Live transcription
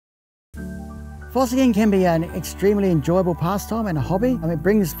Fossicking can be an extremely enjoyable pastime and a hobby. It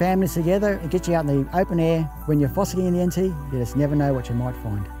brings families together, it gets you out in the open air. When you're fossicking in the NT, you just never know what you might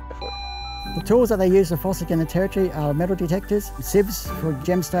find. The tools that they use to fossick in the Territory are metal detectors, sieves for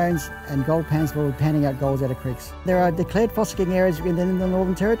gemstones and gold pans for panning out golds out of creeks. There are declared fossicking areas in the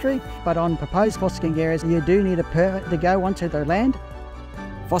Northern Territory, but on proposed fossicking areas you do need a permit to go onto the land.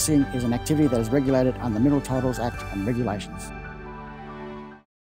 Fossicking is an activity that is regulated under the Mineral Titles Act and regulations.